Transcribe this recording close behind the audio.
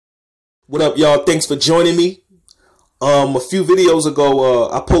What up, y'all? Thanks for joining me. A few videos ago,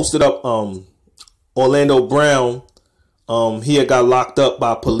 I posted up Orlando Brown. He had got locked up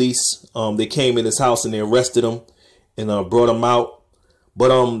by police. They came in his house and they arrested him and brought him out. But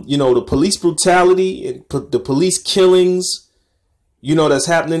you know, the police brutality and the police killings, you know, that's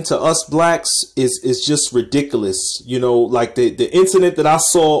happening to us blacks is just ridiculous. You know, like the incident that I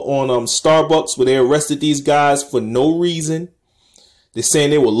saw on Starbucks where they arrested these guys for no reason. They're saying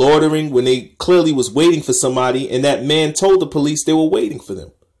they were loitering when they clearly was waiting for somebody, and that man told the police they were waiting for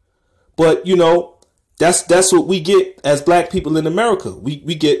them. But you know, that's what we get as black people in America. We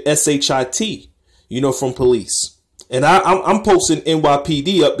get SHIT, you know, from police. And I'm posting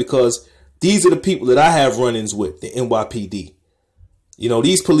NYPD up because these are the people that I have run-ins with, the NYPD. You know,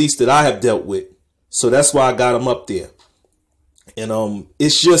 these police that I have dealt with. So that's why I got them up there. And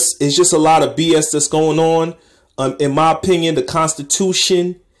it's just a lot of BS that's going on. In my opinion, the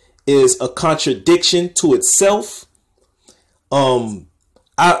Constitution is a contradiction to itself. You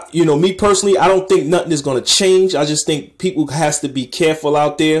know, me personally, I don't think nothing is going to change. I just think people has to be careful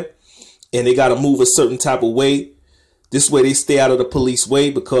out there, and they got to move a certain type of way. This way they stay out of the police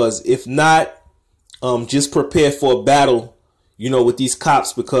way, because if not, just prepare for a battle, you know, with these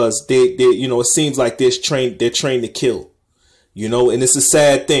cops, because they you know, it seems like they're trained to kill, you know, and it's a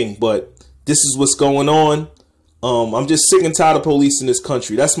sad thing, but this is what's going on. I'm just sick and tired of police in this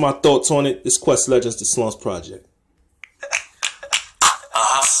country. That's my thoughts on it. This Quest Legends, the Slums Project.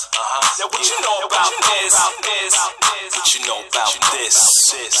 Now what you know about this? What you know about this?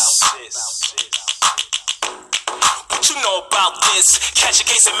 What you know about this? Catch a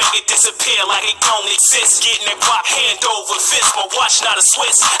case and make it disappear like it don't exist. Getting that guap hand over fist, my watch not a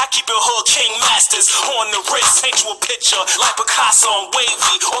Swiss. I keep it hood king masters on the wrist. Paint you a picture like Picasso on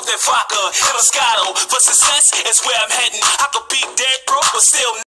wavy, off that vodka and Moscato. For success is where I'm heading. I could be dead broke, but still